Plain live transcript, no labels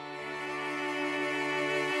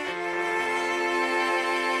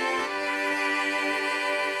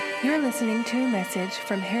You're listening to a message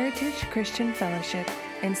from Heritage Christian Fellowship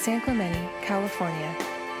in San Clemente, California.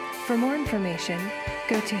 For more information,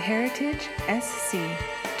 go to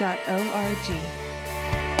heritagesc.org.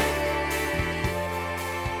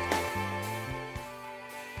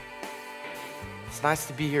 It's nice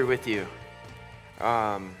to be here with you.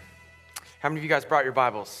 How many of you guys brought your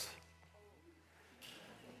Bibles?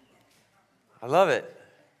 I love it.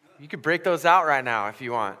 You could break those out right now if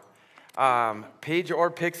you want. Page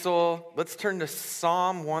or pixel. Let's turn to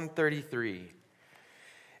Psalm 133.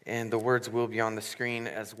 And the words will be on the screen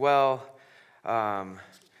as well. I'm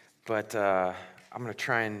going to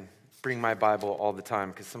try and bring my Bible all the time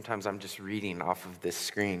because sometimes I'm just reading off of this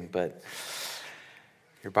screen. But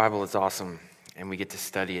your Bible is awesome. And we get to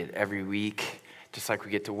study it every week, just like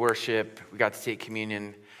we get to worship. We got to take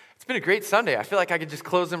communion. It's been a great Sunday. I feel like I could just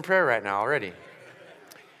close in prayer right now already.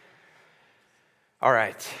 All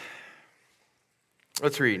right.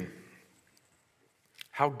 Let's read.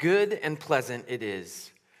 How good and pleasant it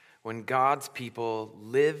is when God's people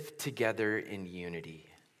live together in unity.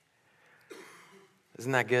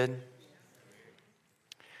 Isn't that good?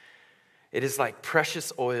 It is like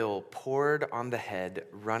precious oil poured on the head,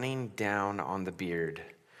 running down on the beard.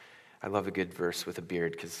 I love a good verse with a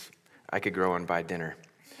beard because I could grow one by dinner.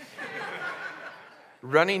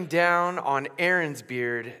 Running down on Aaron's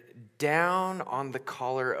beard, down on the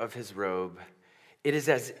collar of his robe. It is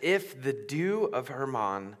as if the dew of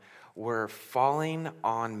Hermon were falling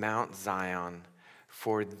on Mount Zion,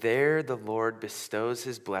 for there the Lord bestows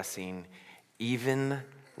his blessing, even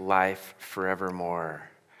life forevermore.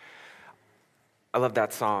 I love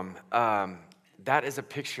that psalm. That is a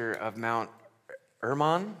picture of Mount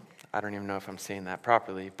Hermon. I don't even know if I'm saying that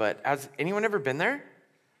properly, but has anyone ever been there?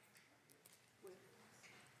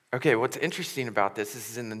 Okay, what's interesting about this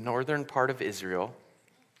is in the northern part of Israel,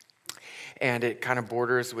 and it kind of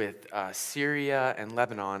borders with Syria and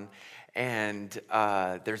Lebanon, and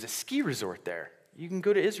there's a ski resort there. You can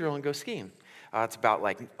go to Israel and go skiing. It's about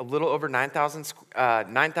like a little over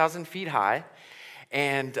 9,000 feet high.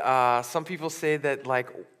 And some people say that, like,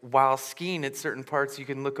 while skiing at certain parts, you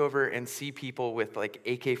can look over and see people with, like,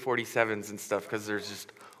 AK-47s and stuff because there's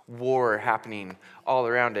just war happening all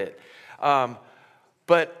around it.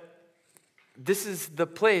 But this is the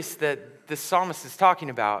place that the psalmist is talking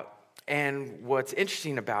about. And what's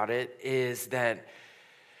interesting about it is that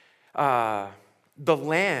the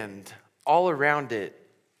land all around it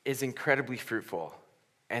is incredibly fruitful.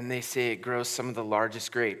 And they say it grows some of the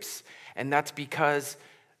largest grapes. And that's because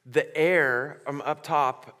the air up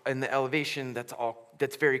top in the elevation that's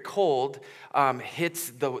very cold hits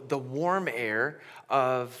the warm air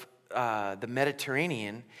of the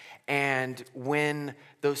Mediterranean. And when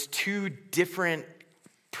those two different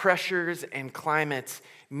pressures and climates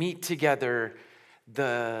meet together,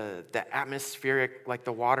 the atmospheric, like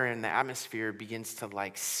the water in the atmosphere begins to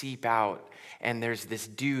like seep out. And there's this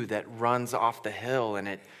dew that runs off the hill, and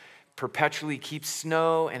it perpetually keeps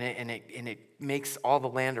snow, and it makes all the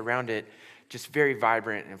land around it just very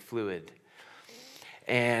vibrant and fluid.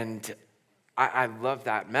 And I love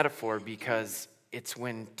that metaphor because it's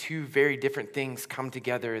when two very different things come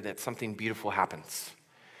together that something beautiful happens.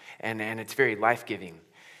 And it's very life-giving.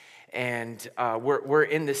 And we're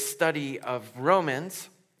in this study of Romans,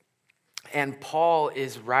 and Paul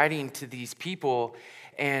is writing to these people,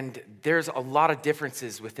 and there's a lot of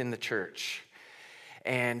differences within the church.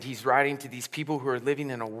 And he's writing to these people who are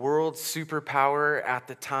living in a world superpower at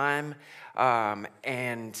the time.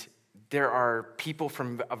 And there are people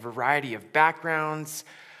from a variety of backgrounds,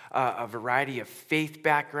 a variety of faith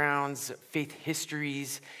backgrounds, faith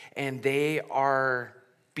histories, and they are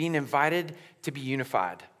being invited to be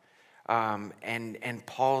unified. And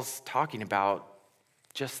Paul's talking about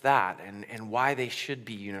just that and why they should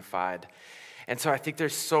be unified. And so I think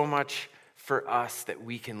there's so much for us that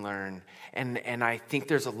we can learn. And I think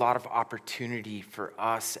there's a lot of opportunity for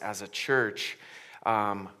us as a church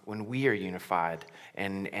when we are unified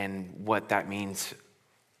and what that means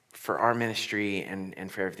for our ministry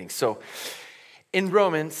and for everything. So in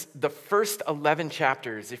Romans, the first 11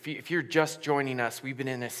 chapters, if you're just joining us, we've been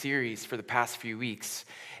in a series for the past few weeks.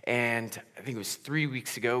 And I think it was 3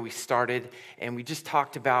 weeks ago we started, and we just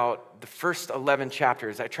talked about the first 11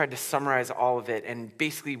 chapters. I tried to summarize all of it, and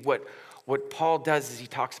basically what Paul does is he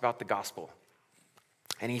talks about the gospel.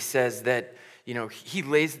 And he says that, he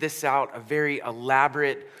lays this out, a very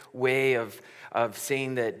elaborate way of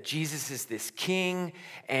saying that Jesus is this king,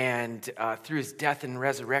 and through his death and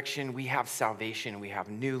resurrection, we have salvation, we have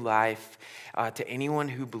new life to anyone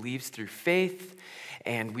who believes through faith.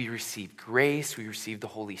 And we receive grace, we receive the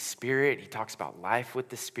Holy Spirit. He talks about life with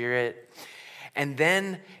the Spirit. And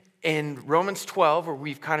then in Romans 12, where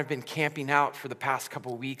we've kind of been camping out for the past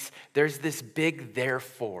couple of weeks, there's this big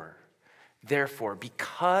therefore. Therefore,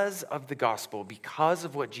 because of the gospel, because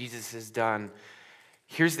of what Jesus has done,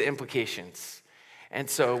 here's the implications. And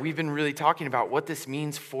so we've been really talking about what this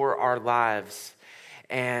means for our lives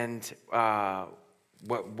and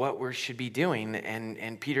what we should be doing.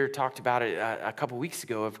 And Peter talked about it a couple weeks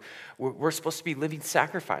ago of we're supposed to be living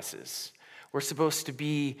sacrifices. We're supposed to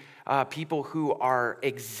be people who are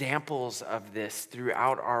examples of this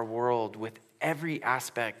throughout our world with every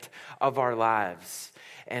aspect of our lives.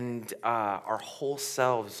 And our whole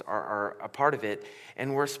selves are a part of it.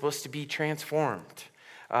 And we're supposed to be transformed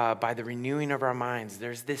by the renewing of our minds.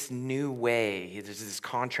 There's this new way. There's this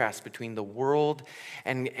contrast between the world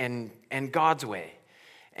and God's way.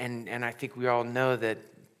 And I think we all know that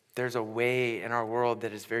there's a way in our world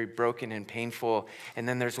that is very broken and painful, and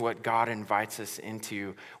then there's what God invites us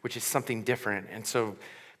into, which is something different. And so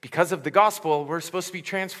because of the gospel, we're supposed to be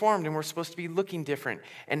transformed, and we're supposed to be looking different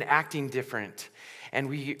and acting different. And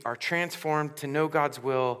we are transformed to know God's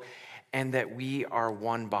will and that we are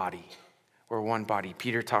one body. We're one body.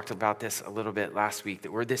 Peter talked about this a little bit last week,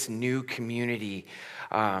 that we're this new community.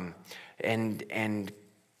 And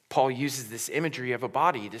Paul uses this imagery of a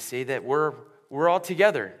body to say that we're all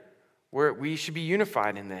together. We should be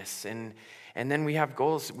unified in this. And then we have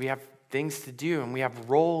goals, we have things to do, and we have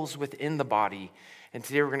roles within the body. And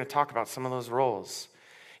today we're going to talk about some of those roles.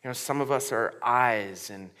 You know, some of us are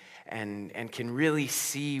eyes and can really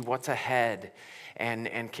see what's ahead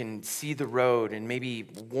and can see the road and maybe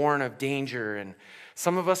warn of danger. And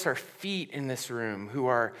some of us are feet in this room who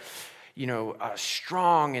are,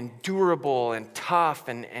 strong and durable and tough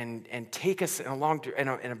and take us in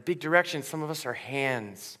a big direction. Some of us are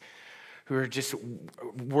hands who are just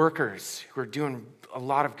workers who are doing a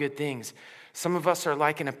lot of good things. Some of us are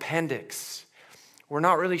like an appendix. We're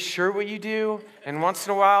not really sure what you do, and once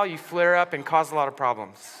in a while you flare up and cause a lot of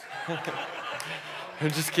problems.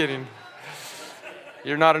 I'm just kidding.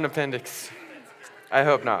 You're not an appendix. I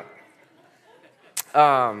hope not.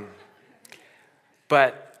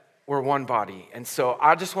 But we're one body. And so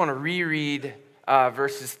I just want to reread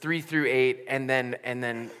verses 3 through 8, and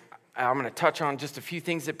then I'm going to touch on just a few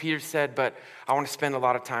things that Peter said, but I want to spend a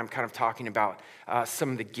lot of time kind of talking about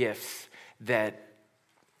some of the gifts that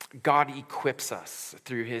God equips us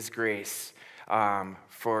through his grace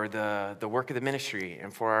for the work of the ministry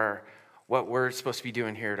and for what we're supposed to be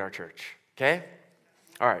doing here at our church. Okay?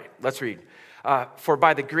 All right, let's read. For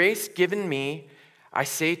by the grace given me, I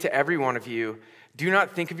say to every one of you, do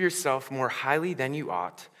not think of yourself more highly than you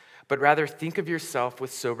ought, but rather think of yourself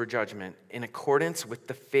with sober judgment, in accordance with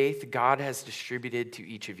the faith God has distributed to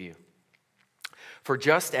each of you. For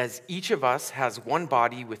just as each of us has one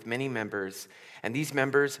body with many members, and these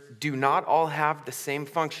members do not all have the same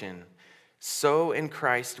function, so in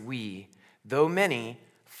Christ we, though many,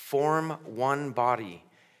 form one body,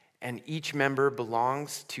 and each member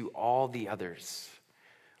belongs to all the others.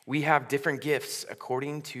 We have different gifts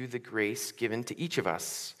according to the grace given to each of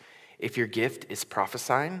us. If your gift is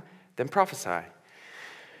prophesying, then prophesy.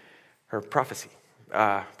 Or prophecy.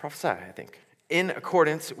 Prophesy, I think. In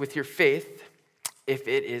accordance with your faith. If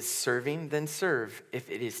it is serving, then serve. If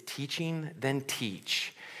it is teaching, then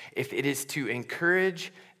teach. If it is to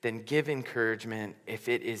encourage, then give encouragement. If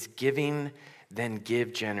it is giving, then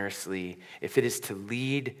give generously. If it is to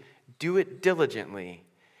lead, do it diligently.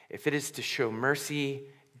 If it is to show mercy,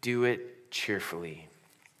 do it cheerfully.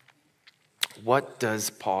 What does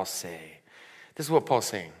Paul say? This is what Paul's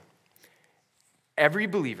saying. Every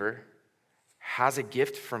believer has a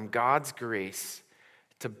gift from God's grace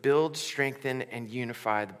to build, strengthen, and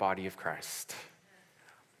unify the body of Christ.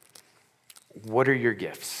 What are your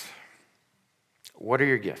gifts? What are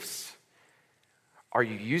your gifts? Are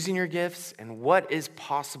you using your gifts? And what is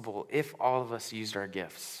possible if all of us used our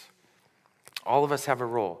gifts? All of us have a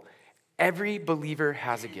role. Every believer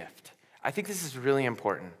has a gift. I think this is really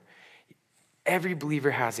important. Every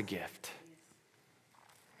believer has a gift.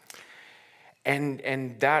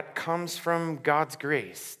 And that comes from God's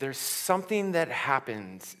grace. There's something that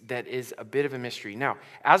happens that is a bit of a mystery. Now,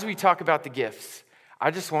 as we talk about the gifts,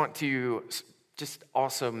 I just want to just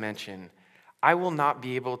also mention, I will not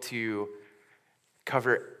be able to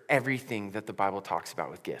cover everything that the Bible talks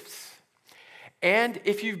about with gifts. And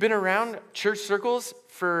if you've been around church circles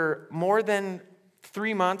for more than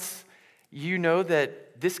 3 months, you know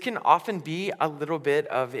that this can often be a little bit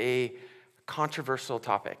of a controversial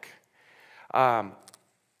topic. I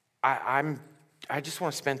just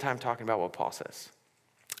want to spend time talking about what Paul says.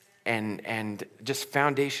 and just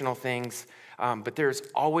foundational things. But there's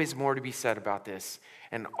always more to be said about this,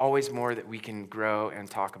 and always more that we can grow and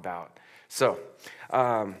talk about. So,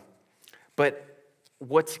 but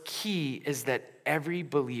what's key is that every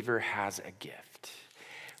believer has a gift.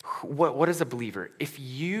 What is a believer? If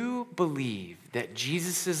you believe that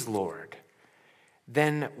Jesus is Lord,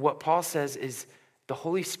 then what Paul says is the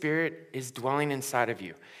Holy Spirit is dwelling inside of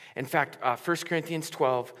you. In fact, 1 Corinthians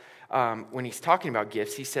 12, when he's talking about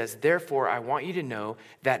gifts, he says, "Therefore, I want you to know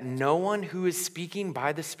that no one who is speaking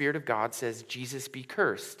by the Spirit of God says, 'Jesus be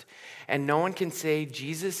cursed.' And no one can say,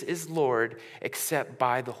 'Jesus is Lord,' except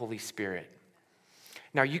by the Holy Spirit."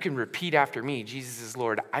 Now, you can repeat after me, "Jesus is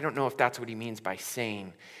Lord." I don't know if that's what he means by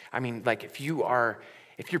saying. I mean, like if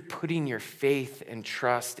you're putting your faith and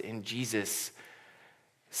trust in Jesus,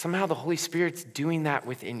 somehow the Holy Spirit's doing that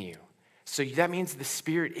within you. So that means the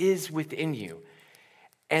Spirit is within you.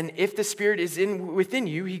 And if the Spirit is within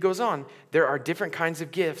you, he goes on, there are different kinds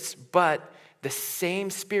of gifts, but the same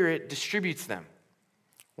Spirit distributes them.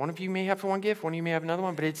 One of you may have one gift, one of you may have another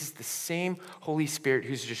one, but it's the same Holy Spirit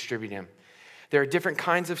who's distributing them. There are different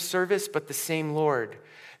kinds of service, but the same Lord.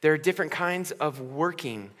 There are different kinds of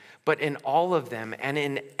working, but in all of them and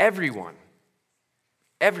in everyone,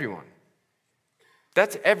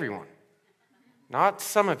 that's everyone, not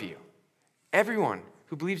some of you, everyone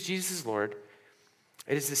who believes Jesus is Lord,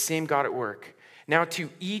 it is the same God at work. Now to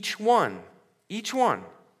each one,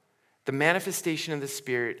 the manifestation of the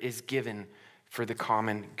Spirit is given for the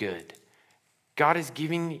common good. God has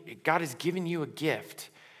given you a gift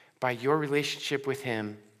by your relationship with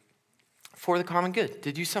him for the common good,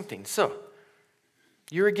 to do something. So,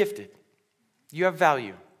 you're gifted. You have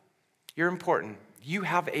value. You're important. You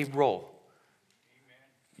have a role.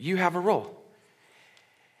 You have a role.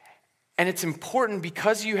 And it's important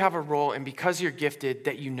because you have a role and because you're gifted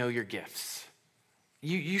that you know your gifts.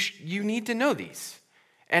 You need to know these.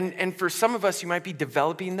 And for some of us, you might be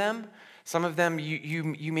developing them. Some of them,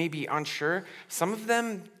 you may be unsure. Some of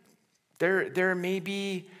them, it may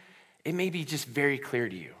be just very clear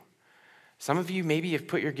to you. Some of you maybe have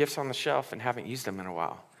put your gifts on the shelf and haven't used them in a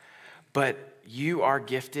while. But you are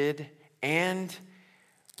gifted and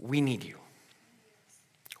we need you.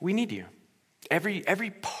 We need you. Every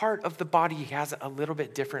part of the body has a little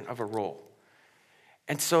bit different of a role.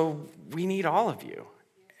 And so we need all of you.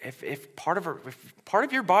 If part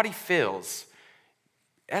of your body fails,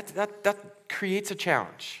 that creates a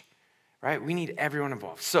challenge, right? We need everyone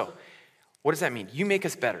involved. So what does that mean? You make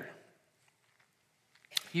us better.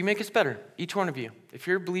 You make us better, each one of you. If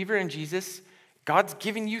you're a believer in Jesus, God's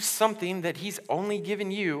given you something that he's only given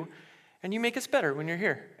you, and you make us better when you're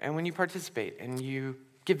here and when you participate and you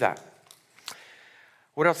give that.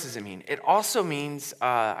 What else does it mean? It also means,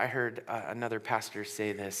 I heard another pastor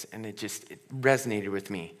say this, and it resonated with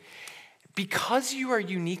me. Because you are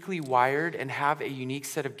uniquely wired and have a unique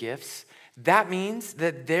set of gifts, that means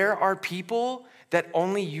that there are people that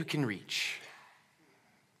only you can reach.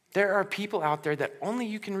 There are people out there that only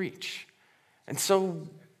you can reach. And so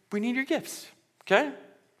we need your gifts, okay?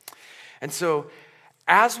 And so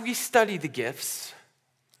as we study the gifts,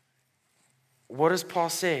 what does Paul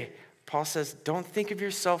say? Paul says, don't think of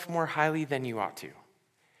yourself more highly than you ought to.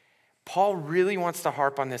 Paul really wants to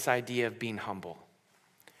harp on this idea of being humble.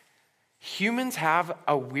 Humans have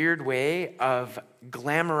a weird way of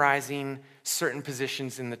glamorizing certain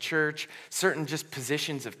positions in the church, certain just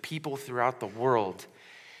positions of people throughout the world.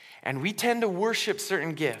 And we tend to worship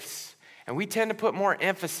certain gifts, and we tend to put more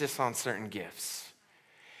emphasis on certain gifts.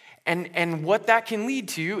 And what that can lead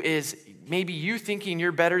to is maybe you thinking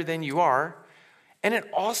you're better than you are, and it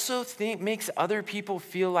also makes other people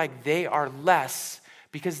feel like they are less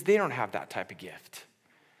because they don't have that type of gift.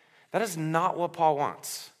 That is not what Paul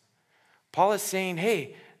wants. Paul is saying,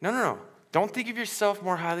 hey, no. Don't think of yourself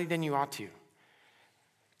more highly than you ought to.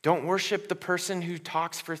 Don't worship the person who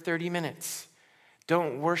talks for 30 minutes.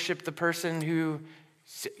 Don't worship the person who,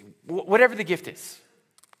 whatever the gift is,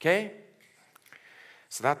 okay?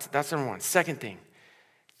 So that's number one. Second thing,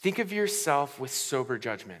 think of yourself with sober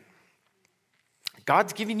judgment.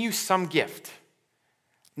 God's giving you some gift.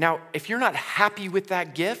 Now, if you're not happy with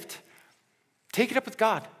that gift, take it up with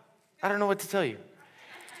God. I don't know what to tell you.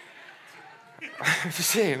 I'm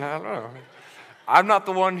just saying, I don't know. I'm not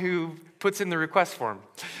the one who puts in the request form.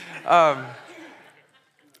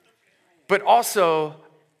 But also,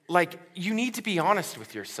 you need to be honest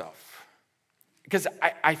with yourself. Because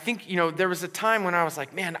I think, there was a time when I was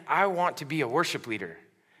like, man, I want to be a worship leader.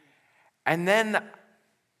 And then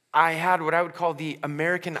I had what I would call the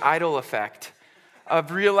American Idol effect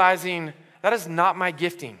of realizing that is not my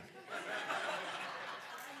gifting.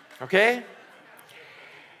 Okay?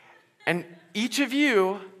 And each of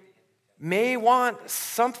you may want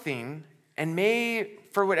something and may,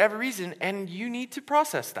 for whatever reason, and you need to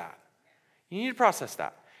process that. You need to process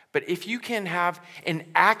that. But if you can have an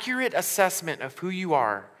accurate assessment of who you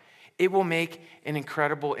are, it will make an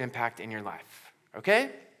incredible impact in your life. Okay?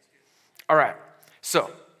 All right.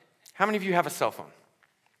 So, how many of you have a cell phone?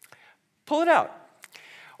 Pull it out.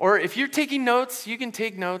 Or if you're taking notes, you can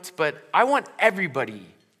take notes, but I want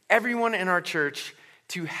everyone in our church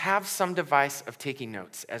to have some device of taking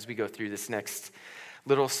notes as we go through this next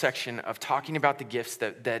little section of talking about the gifts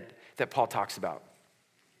that Paul talks about.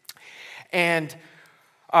 And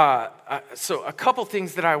so a couple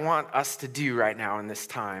things that I want us to do right now in this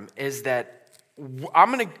time is that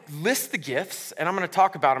I'm going to list the gifts, and I'm going to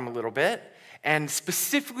talk about them a little bit. And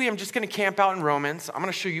specifically, I'm just going to camp out in Romans. I'm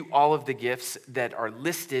going to show you all of the gifts that are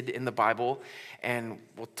listed in the Bible, and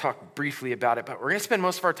we'll talk briefly about it, but we're going to spend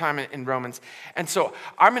most of our time in Romans. And so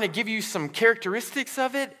I'm going to give you some characteristics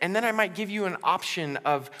of it, and then I might give you an option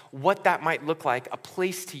of what that might look like, a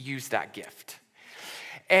place to use that gift.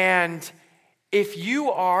 And as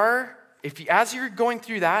you're going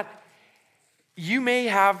through that, you may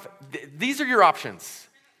have, these are your options.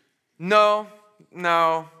 No,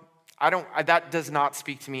 that does not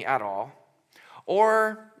speak to me at all.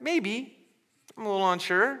 Or maybe, I'm a little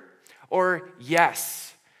unsure. Or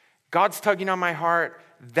yes, God's tugging on my heart.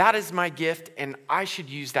 That is my gift, and I should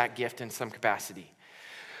use that gift in some capacity.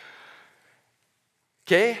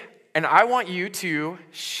 Okay? And I want you to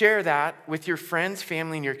share that with your friends,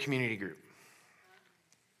 family, and your community group.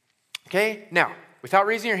 Okay? Now, without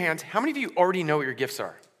raising your hands, how many of you already know what your gifts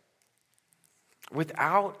are?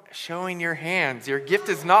 Without showing your hands, your gift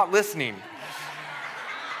is not listening.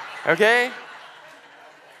 Okay?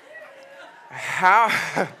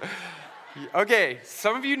 Okay,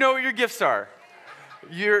 some of you know what your gifts are.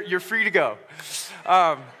 You're free to go.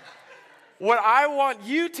 What I want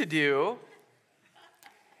you to do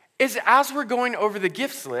is, as we're going over the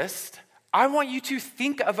gifts list, I want you to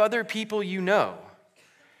think of other people you know.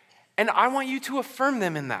 And I want you to affirm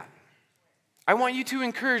them in that. I want you to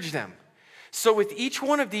encourage them. So with each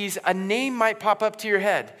one of these, a name might pop up to your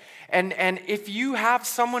head. And if you have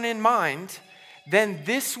someone in mind, then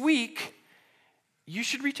this week, you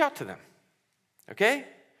should reach out to them. Okay?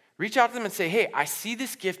 Reach out to them and say, hey, I see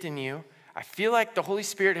this gift in you. I feel like the Holy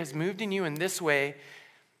Spirit has moved in you in this way,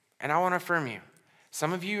 and I want to affirm you.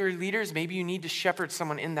 Some of you are leaders. Maybe you need to shepherd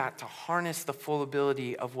someone in that to harness the full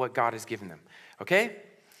ability of what God has given them. Okay?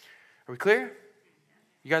 Are we clear?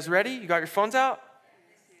 You guys ready? You got your phones out?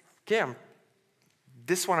 Okay,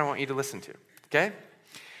 this one I want you to listen to, okay?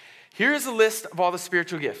 Here's a list of all the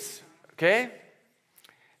spiritual gifts, okay?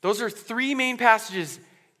 Those are 3 main passages.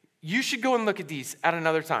 You should go and look at these at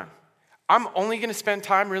another time. I'm only going to spend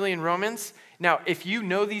time really in Romans. Now, if you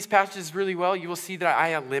know these passages really well, you will see that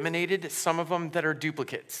I eliminated some of them that are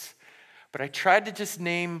duplicates. But I tried to just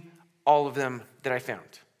name all of them that I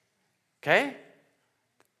found, okay?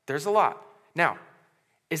 There's a lot. Now,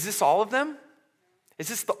 is this all of them? Is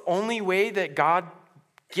this the only way that God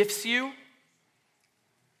gifts you?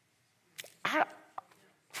 I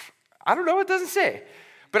don't know, it doesn't say.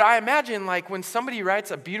 But I imagine, like, when somebody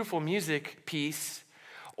writes a beautiful music piece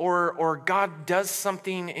or God does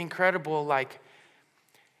something incredible, like,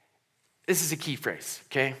 this is a key phrase,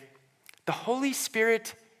 okay? The Holy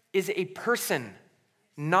Spirit is a person,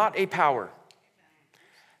 not a power.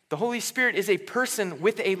 The Holy Spirit is a person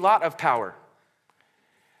with a lot of power.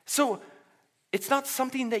 So it's not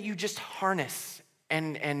something that you just harness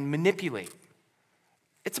and manipulate.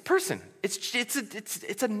 It's a person.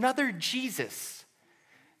 It's another Jesus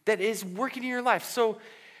that is working in your life. So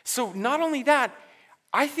not only that,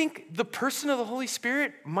 I think the person of the Holy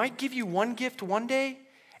Spirit might give you one gift one day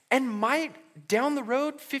and might, down the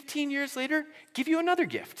road, 15 years later, give you another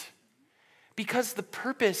gift. Because the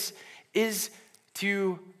purpose is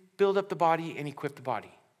to build up the body and equip the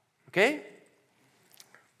body. Okay?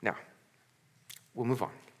 Now, we'll move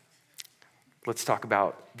on. Let's talk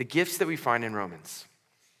about the gifts that we find in Romans.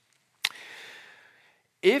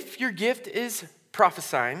 If your gift is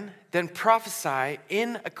prophesying, then prophesy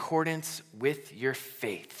in accordance with your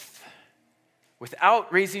faith.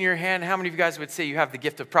 Without raising your hand, how many of you guys would say you have the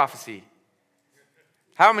gift of prophecy?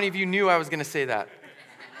 How many of you knew I was going to say that?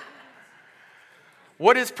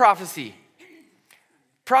 What is prophecy?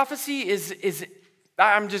 Prophecy is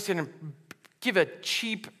I'm just going to give a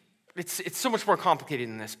cheap, it's so much more complicated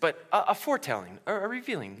than this, but a foretelling, a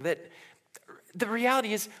revealing that the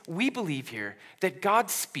reality is we believe here that God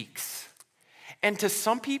speaks. And to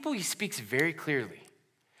some people, he speaks very clearly.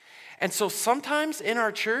 And so sometimes in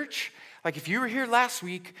our church, like if you were here last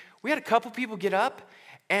week, we had a couple people get up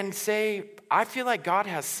and say, I feel like God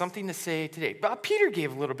has something to say today. But Peter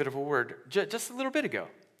gave a little bit of a word just a little bit ago.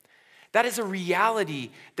 That is a reality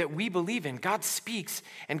that we believe in. God speaks,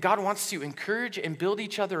 and God wants to encourage and build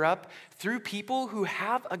each other up through people who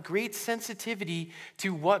have a great sensitivity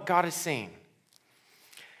to what God is saying.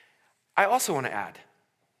 I also want to add,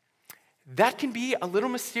 that can be a little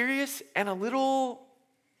mysterious and a little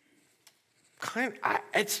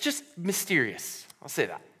it's just mysterious. I'll say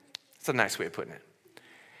that. It's a nice way of putting it.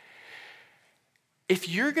 If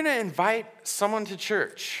you're going to invite someone to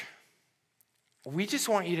church, we just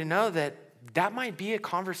want you to know that that might be a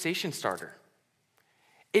conversation starter.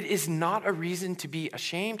 It is not a reason to be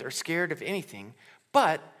ashamed or scared of anything,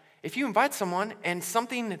 but if you invite someone and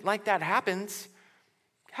something like that happens,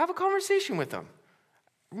 have a conversation with them.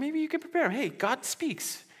 Maybe you can prepare them. Hey, God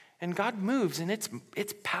speaks and God moves and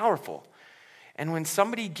it's powerful. And when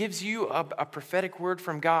somebody gives you a prophetic word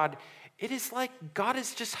from God, it is like God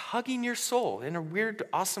is just hugging your soul in a weird,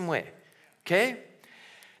 awesome way. Okay?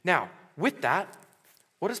 Now, with that,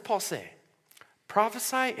 what does Paul say?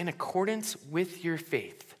 Prophesy in accordance with your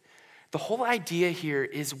faith. The whole idea here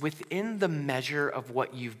is within the measure of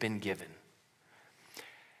what you've been given.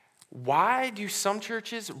 Why do some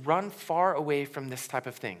churches run far away from this type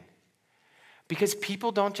of thing? Because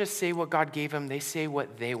people don't just say what God gave them, they say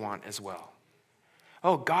what they want as well.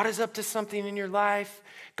 Oh, God is up to something in your life.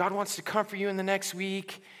 God wants to comfort you in the next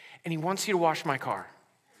week, and he wants you to wash my car.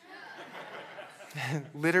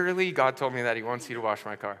 Literally, God told me that he wants you to wash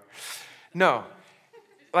my car. No,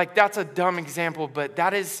 like that's a dumb example, but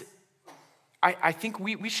that is, I think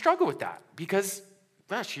we struggle with that because,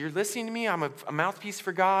 gosh, you're listening to me, I'm a mouthpiece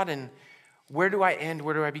for God, and where do I end,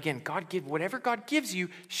 where do I begin? Whatever God gives you,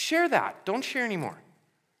 share that. Don't share anymore,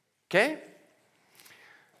 okay?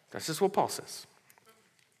 That's just what Paul says.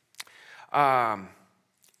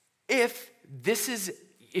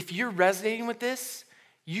 If you're resonating with this,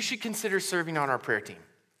 you should consider serving on our prayer team.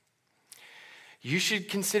 You should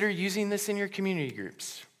consider using this in your community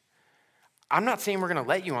groups. I'm not saying we're going to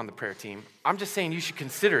let you on the prayer team. I'm just saying you should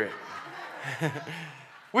consider it.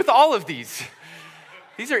 With all of these.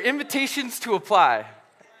 These are invitations to apply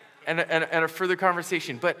and a further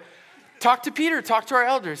conversation. But talk to Peter, talk to our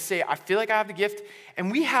elders. Say, I feel like I have the gift. And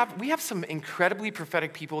we have some incredibly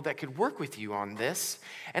prophetic people that could work with you on this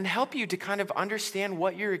and help you to kind of understand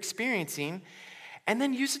what you're experiencing and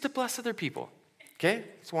then use it to bless other people. Okay?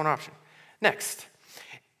 It's one option. Next,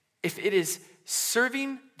 if it is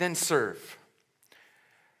serving, then serve.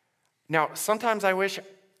 Now, sometimes I wish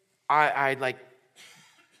I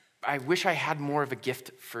wish I had more of a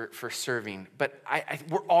gift for serving, but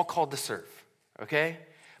we're all called to serve, okay?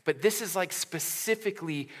 But this is like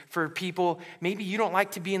specifically for people, maybe you don't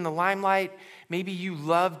like to be in the limelight, maybe you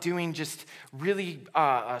love doing just really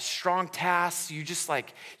strong tasks,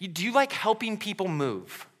 do you like helping people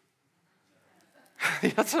move?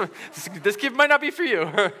 This gift might not be for you.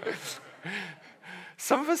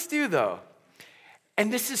 Some of us do though.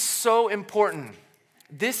 And this is so important.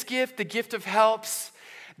 This gift, the gift of helps,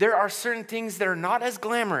 there are certain things that are not as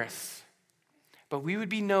glamorous, but we would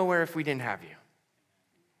be nowhere if we didn't have you.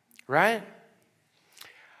 Right?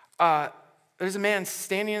 There's a man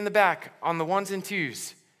standing in the back on the ones and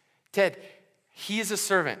twos. Ted, he is a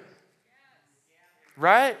servant.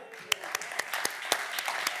 Right?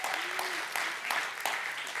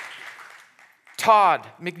 Todd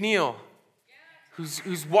McNeil, who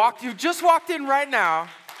just walked in right now.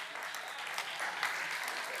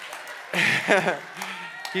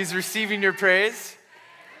 He's receiving your praise.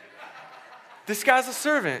 This guy's a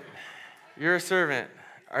servant. You're a servant.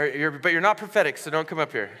 But you're not prophetic, so don't come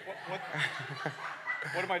up here.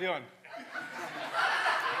 What am I doing?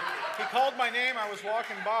 He called my name. I was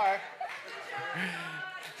walking by.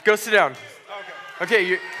 Go sit down.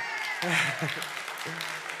 Okay. Okay.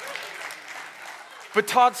 But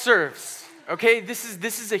Todd serves. Okay,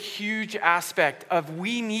 this is a huge aspect of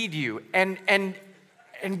we need you, and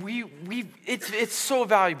we it's so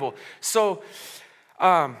valuable. So,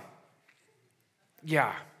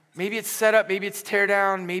 yeah. Maybe it's set up, maybe it's tear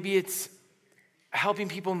down, maybe it's helping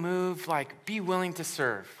people move. Like, be willing to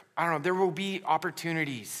serve. I don't know, there will be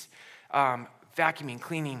opportunities, vacuuming,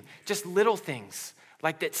 cleaning, just little things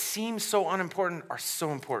like that seem so unimportant are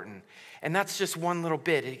so important. And that's just one little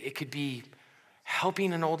bit. It could be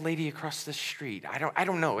helping an old lady across the street. I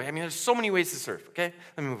don't know. I mean, there's so many ways to serve, okay?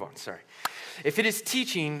 Let me move on, sorry. If it is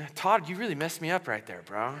teaching, Todd, you really messed me up right there,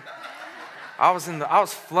 bro. I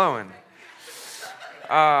was flowing.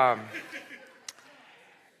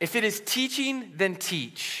 If it is teaching, then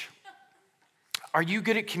teach. Are you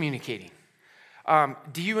good at communicating?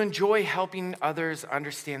 Do you enjoy helping others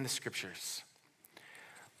understand the scriptures?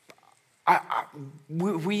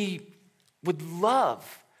 We would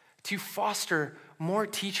love to foster more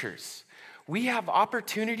teachers. We have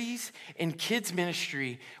opportunities in kids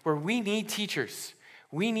ministry where we need teachers.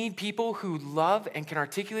 We need people who love and can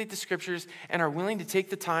articulate the scriptures and are willing to take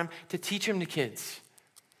the time to teach them to kids.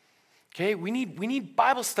 Okay, we need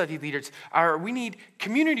Bible study leaders, or we need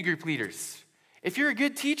community group leaders. If you're a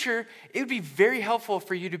good teacher, it would be very helpful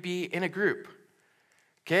for you to be in a group.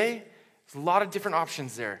 Okay, there's a lot of different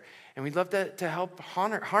options there, and we'd love to help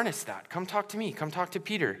harness that. Come talk to me. Come talk to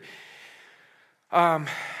Peter.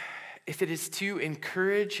 If it is to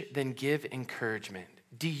encourage, then give encouragement.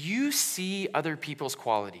 Do you see other people's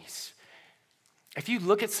qualities? If you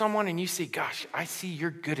look at someone and you say, gosh, I see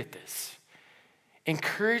you're good at this.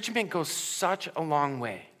 Encouragement goes such a long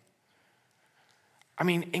way. I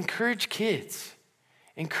mean, encourage kids.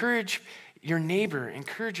 Encourage your neighbor.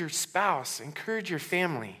 Encourage your spouse. Encourage your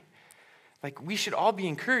family. Like, we should all be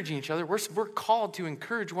encouraging each other. We're called to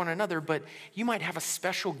encourage one another, but you might have a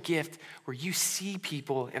special gift where you see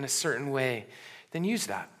people in a certain way. Then use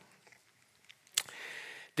that.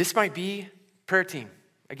 This might be prayer team.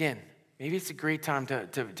 Again, maybe it's a great time to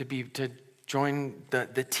join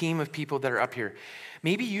the team of people that are up here.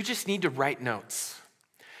 Maybe you just need to write notes.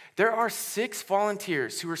 There are 6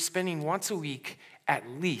 volunteers who are spending once a week at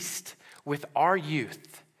least with our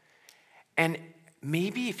youth. And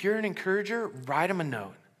maybe if you're an encourager, write them a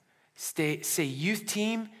note. Say, youth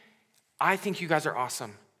team, I think you guys are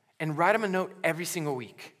awesome. And write them a note every single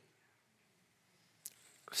week.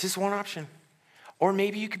 It's just one option. Or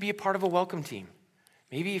maybe you could be a part of a welcome team.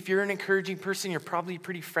 Maybe if you're an encouraging person, you're probably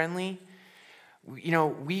pretty friendly. You know,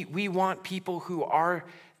 we want people who are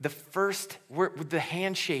the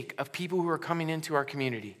handshake of people who are coming into our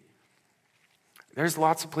community. There's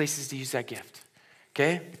lots of places to use that gift,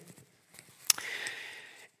 okay?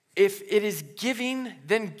 If it is giving,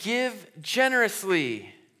 then give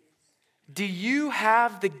generously. Do you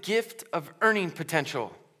have the gift of earning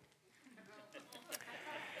potential?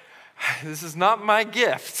 This is not my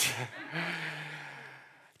gift.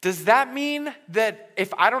 Does that mean that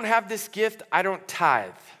if I don't have this gift, I don't tithe?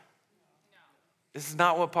 No. This is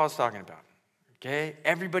not what Paul's talking about, okay?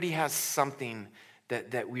 Everybody has something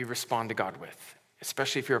that we respond to God with,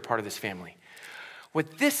 especially if you're a part of this family.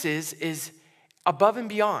 What this is above and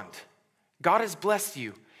beyond. God has blessed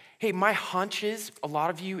you. Hey, my hunch is a lot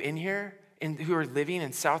of you in here who are living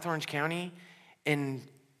in South Orange County,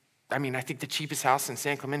 I think the cheapest house in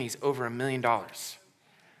San Clemente is over $1 million.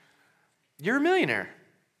 You're a millionaire.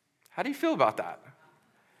 How do you feel about that?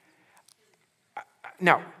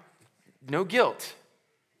 Now, no guilt.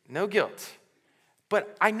 No guilt.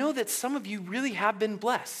 But I know that some of you really have been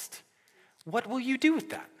blessed. What will you do with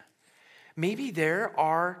that? Maybe there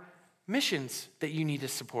are missions that you need to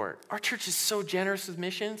support. Our church is so generous with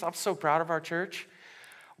missions. I'm so proud of our church.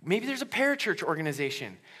 Maybe there's a parachurch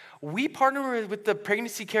organization. We partner with the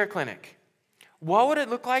Pregnancy Care Clinic. What would it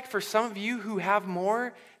look like for some of you who have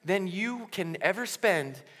more than you can ever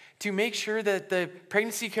spend to make sure that the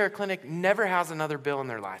Pregnancy Care Clinic never has another bill in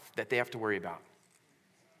their life that they have to worry about?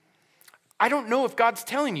 I don't know if God's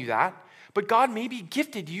telling you that, but God maybe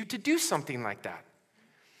gifted you to do something like that.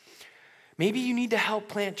 Maybe you need to help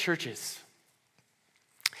plant churches.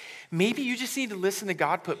 Maybe you just need to listen to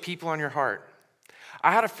God put people on your heart.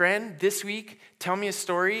 I had a friend this week tell me a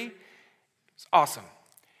story. It's awesome.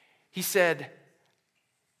 He said,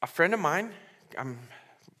 a friend of mine, I'm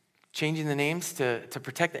changing the names to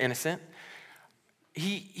protect the innocent.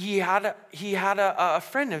 He had a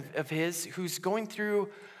friend of his who's going through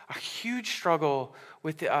a huge struggle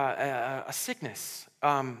with a sickness.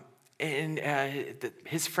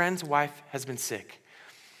 His friend's wife has been sick.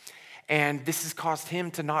 And this has caused him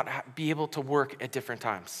to not be able to work at different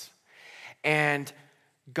times. And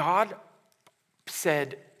God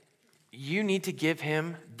said, you need to give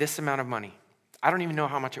him this amount of money. I don't even know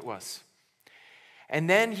how much it was. And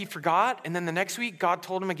then he forgot, and then the next week, God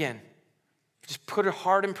told him again. Just put a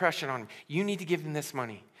hard impression on him. You need to give him this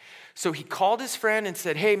money. So he called his friend and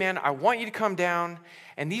said, hey man, I want you to come down.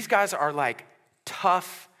 And these guys are like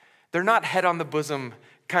tough. They're not head on the bosom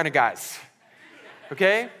kind of guys.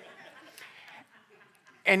 Okay?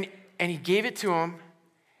 And he gave it to him.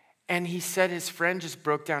 And he said his friend just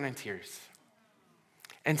broke down in tears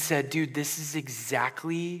and said, dude, this is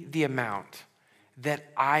exactly the amount that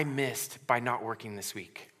I missed by not working this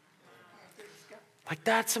week. Like,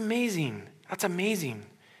 that's amazing. That's amazing.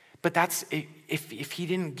 But that's, if he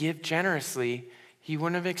didn't give generously, he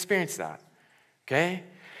wouldn't have experienced that, okay?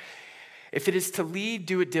 If it is to lead,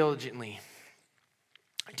 do it diligently.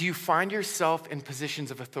 Do you find yourself in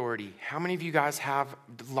positions of authority? How many of you guys have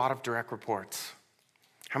a lot of direct reports?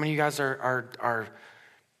 How many of you guys are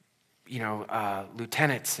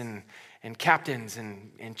lieutenants and captains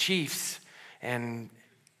and chiefs and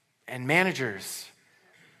managers?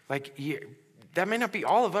 Like, that may not be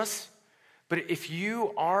all of us, but if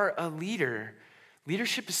you are a leader,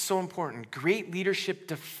 leadership is so important. Great leadership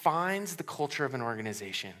defines the culture of an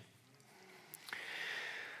organization.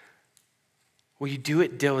 Well, you do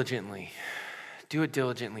it diligently. Do it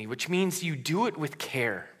diligently, which means you do it with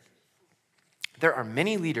care. There are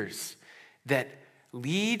many leaders that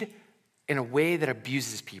lead in a way that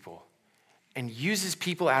abuses people and uses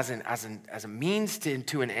people as a means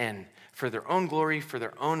to an end for their own glory, for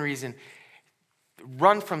their own reason.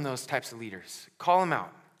 Run from those types of leaders. Call them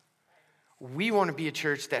out. We want to be a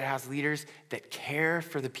church that has leaders that care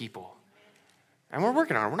for the people. And we're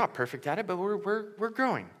working on it. We're not perfect at it, but we're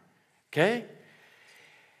growing. Okay?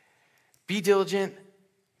 Be diligent.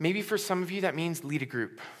 Maybe for some of you that means lead a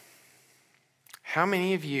group. How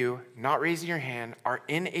many of you, not raising your hand, are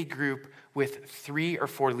in a group with 3 or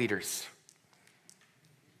 4 leaders?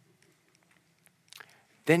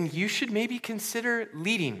 Then you should maybe consider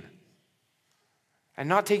leading and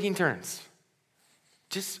not taking turns.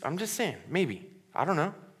 I'm just saying, maybe. I don't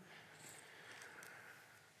know.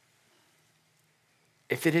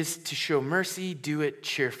 If it is to show mercy, do it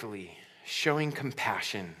cheerfully, showing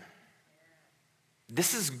compassion.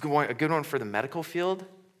 This is a good one for the medical field.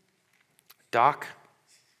 Doc,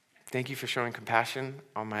 thank you for showing compassion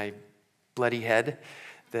on my bloody head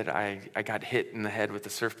that I got hit in the head with a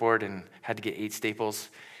surfboard and had to get 8 staples.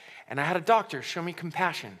 And I had a doctor show me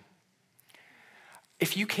compassion.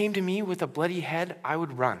 If you came to me with a bloody head, I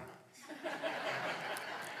would run.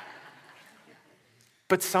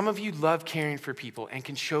 But some of you love caring for people and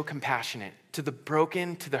can show compassion to the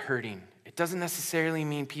broken, to the hurting. It doesn't necessarily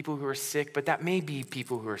mean people who are sick, but that may be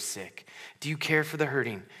people who are sick. Do you care for the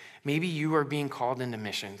hurting? Maybe you are being called into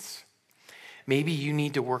missions. Maybe you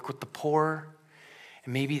need to work with the poor.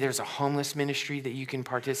 And maybe there's a homeless ministry that you can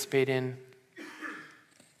participate in.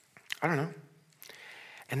 I don't know.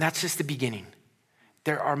 And that's just the beginning.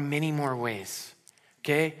 There are many more ways.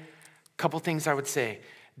 Okay? Couple things I would say.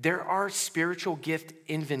 There are spiritual gift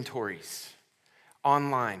inventories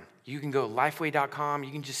online. You can go lifeway.com.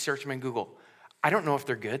 You can just search them in Google. I don't know if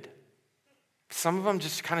they're good. Some of them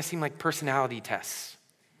just kind of seem like personality tests.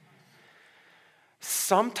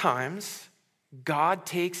 Sometimes God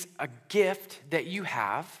takes a gift that you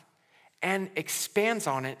have and expands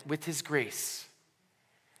on it with his grace.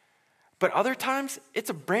 But other times,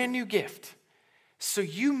 it's a brand new gift. So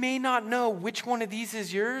you may not know which one of these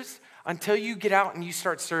is yours until you get out and you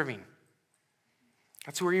start serving.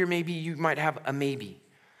 That's where you might have a maybe.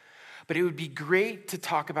 But it would be great to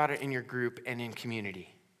talk about it in your group and in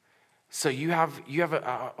community. So you have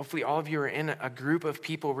hopefully all of you are in a group of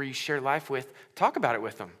people where you share life with. Talk about it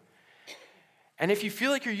with them. And if you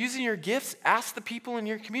feel like you're using your gifts, ask the people in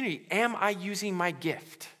your community, am I using my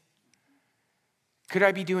gift? Could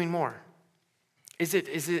I be doing more? Is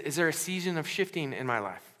there a season of shifting in my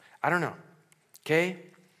life? I don't know. Okay?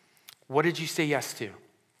 What did you say yes to?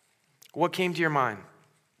 What came to your mind?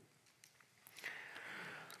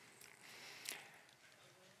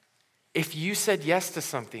 If you said yes to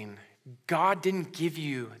something, God didn't give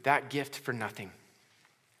you that gift for nothing.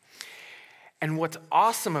 And what's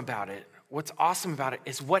awesome about it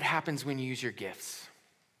is what happens when you use your gifts.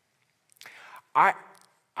 I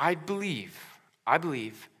believe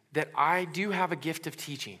that I do have a gift of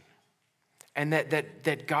teaching, and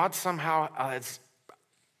that God somehow has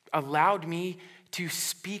allowed me to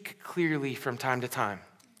speak clearly from time to time.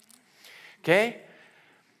 Okay?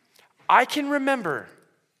 I can remember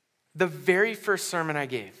the very first sermon I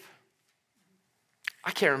gave.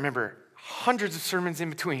 I can't remember hundreds of sermons in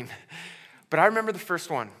between, but I remember the first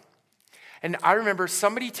one. And I remember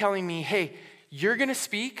somebody telling me, hey, you're going to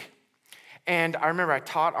speak. And I remember I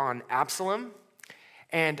taught on Absalom.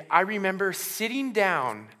 And I remember sitting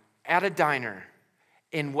down at a diner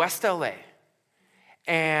in West LA.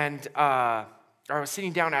 And I was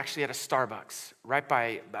sitting down actually at a Starbucks right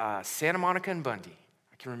by Santa Monica and Bundy.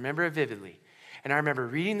 I can remember it vividly. And I remember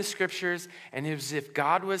reading the scriptures, and it was as if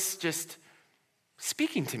God was just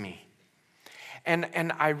speaking to me.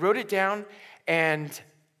 And I wrote it down, and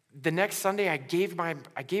the next Sunday I gave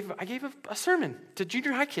a sermon to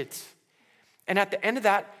junior high kids. And at the end of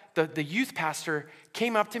that, the youth pastor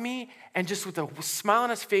came up to me and just with a smile on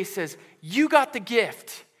his face says, "You got the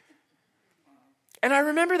gift." And I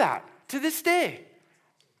remember that to this day.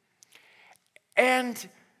 And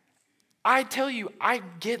I tell you, I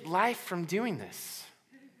get life from doing this.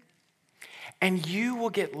 And you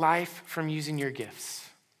will get life from using your gifts.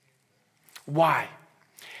 Why?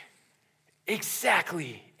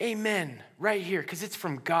 Exactly. Amen. Right here, because it's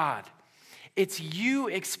from God. It's you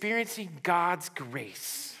experiencing God's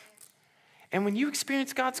grace. And when you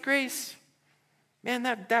experience God's grace, man,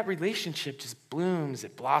 that relationship just blooms,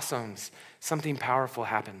 it blossoms, something powerful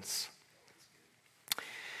happens.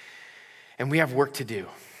 And we have work to do.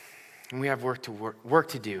 And we have work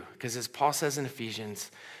to do, because as Paul says in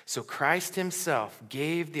Ephesians, so Christ himself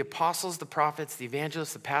gave the apostles, the prophets, the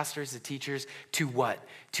evangelists, the pastors, the teachers to what?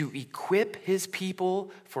 To equip his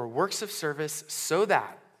people for works of service so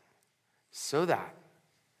that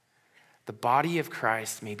the body of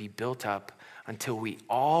Christ may be built up until we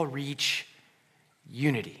all reach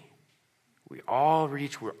unity. We're all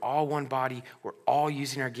one body, we're all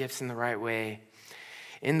using our gifts in the right way,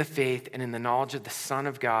 in the faith and in the knowledge of the Son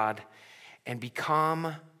of God, and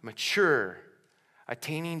become mature,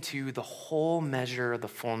 attaining to the whole measure of the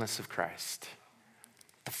fullness of Christ.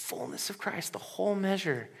 The fullness of Christ, the whole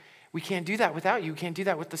measure. We can't do that without you. We can't do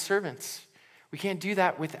that with the servants. We can't do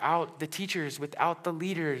that without the teachers, without the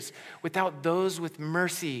leaders, without those with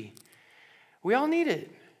mercy. We all need it.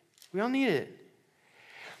 We all need it.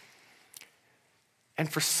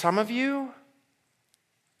 And for some of you,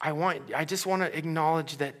 I just want to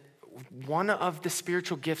acknowledge that one of the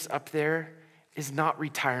spiritual gifts up there is not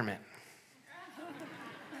retirement.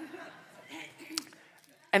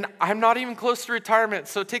 And I'm not even close to retirement,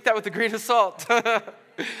 so take that with a grain of salt.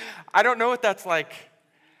 I don't know what that's like.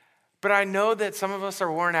 But I know that some of us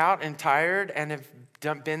are worn out and tired and have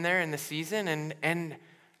been there in the season, and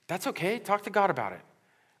that's okay. Talk to God about it.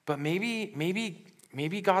 But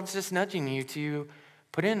maybe God's just nudging you to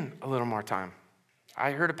put in a little more time.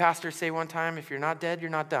 I heard a pastor say one time, if you're not dead, you're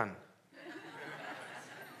not done.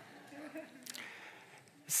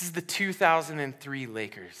 This is the 2003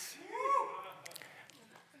 Lakers.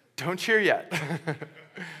 Don't cheer yet.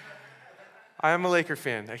 I am a Laker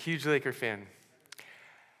fan, a huge Laker fan.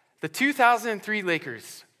 The 2003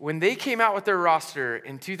 Lakers, when they came out with their roster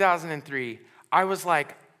in 2003, I was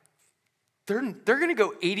like, they're going to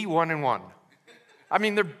go 81-1. I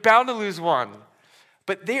mean, they're bound to lose one,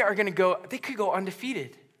 but they could go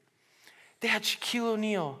undefeated. They had Shaquille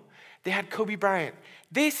O'Neal. They had Kobe Bryant.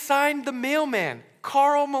 They signed the mailman,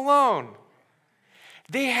 Karl Malone.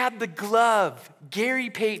 They had the glove, Gary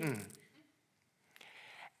Payton.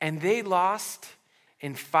 And they lost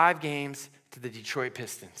in 5 games to the Detroit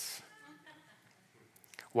Pistons.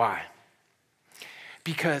 Why?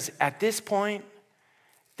 Because at this point,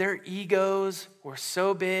 their egos were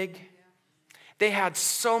so big. They had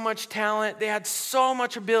so much talent. They had so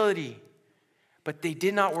much ability. But they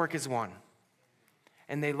did not work as one.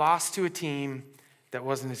 And they lost to a team that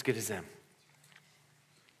wasn't as good as them.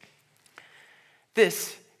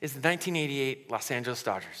 This is the 1988 Los Angeles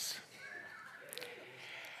Dodgers.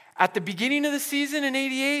 At the beginning of the season in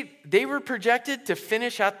 88, they were projected to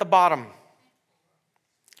finish at the bottom.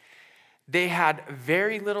 They had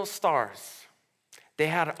very little stars. They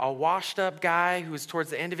had a washed-up guy who was towards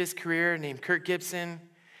the end of his career named Kirk Gibson.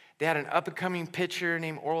 They had an up-and-coming pitcher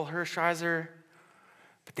named Oral Hershiser.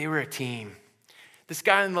 But they were a team. This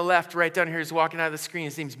guy on the left right down here is walking out of the screen.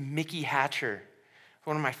 His name's Mickey Hatcher.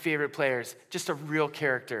 One of my favorite players. Just a real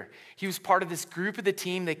character. He was part of this group of the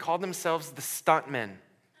team. They called themselves the Stuntmen.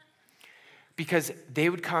 Because they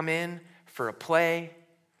would come in for a play,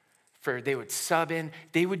 they would sub in,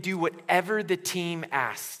 they would do whatever the team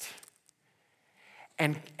asked.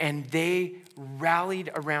 And they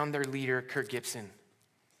rallied around their leader, Kirk Gibson.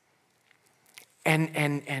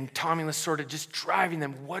 And Tommy was sort of just driving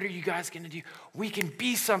them. What are you guys going to do? We can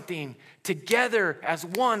be something together as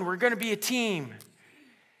one. We're going to be a team.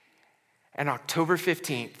 And October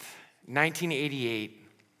 15th, 1988,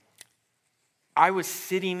 I was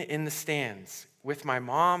sitting in the stands with my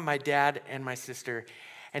mom, my dad, and my sister,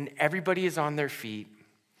 and everybody is on their feet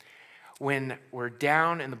when we're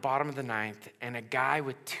down in the bottom of the 9th, and a guy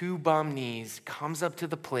with 2 bum knees comes up to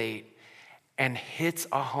the plate and hits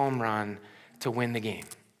a home run to win the game.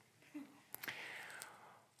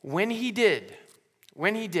 When he did,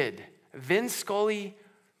 Vin Scully,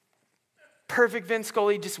 perfect Vin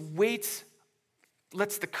Scully, just waits,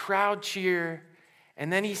 lets the crowd cheer,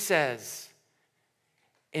 and then he says,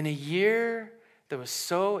 in a year that was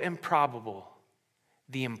so improbable,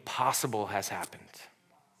 the impossible has happened.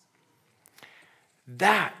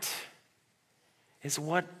 That is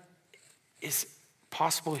what is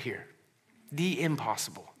possible here. The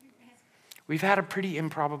impossible. We've had a pretty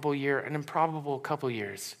improbable year, an improbable couple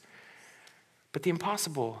years. But the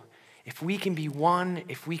impossible, if we can be one,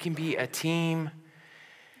 if we can be a team,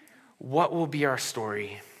 what will be our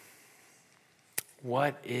story?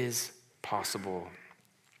 What is possible?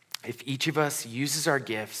 If each of us uses our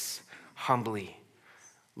gifts, humbly,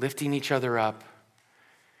 lifting each other up,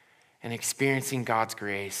 and experiencing God's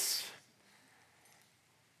grace,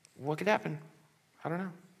 what could happen? I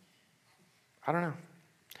don't know.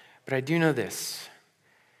 But I do know this,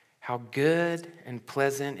 how good and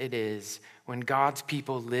pleasant it is when God's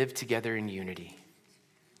people live together in unity.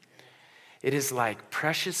 It is like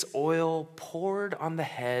precious oil poured on the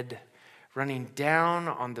head, running down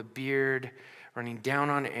on the beard, running down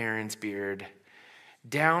on Aaron's beard,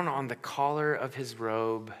 down on the collar of his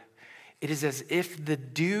robe. It is as if the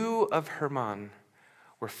dew of Hermon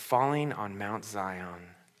were falling on Mount Zion.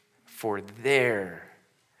 For there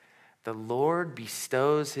the Lord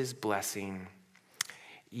bestows his blessing,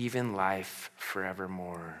 even life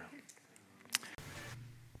forevermore.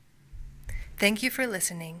 Thank you for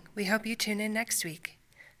listening. We hope you tune in next week.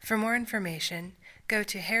 For more information, go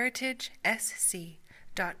to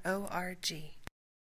heritagesc.org.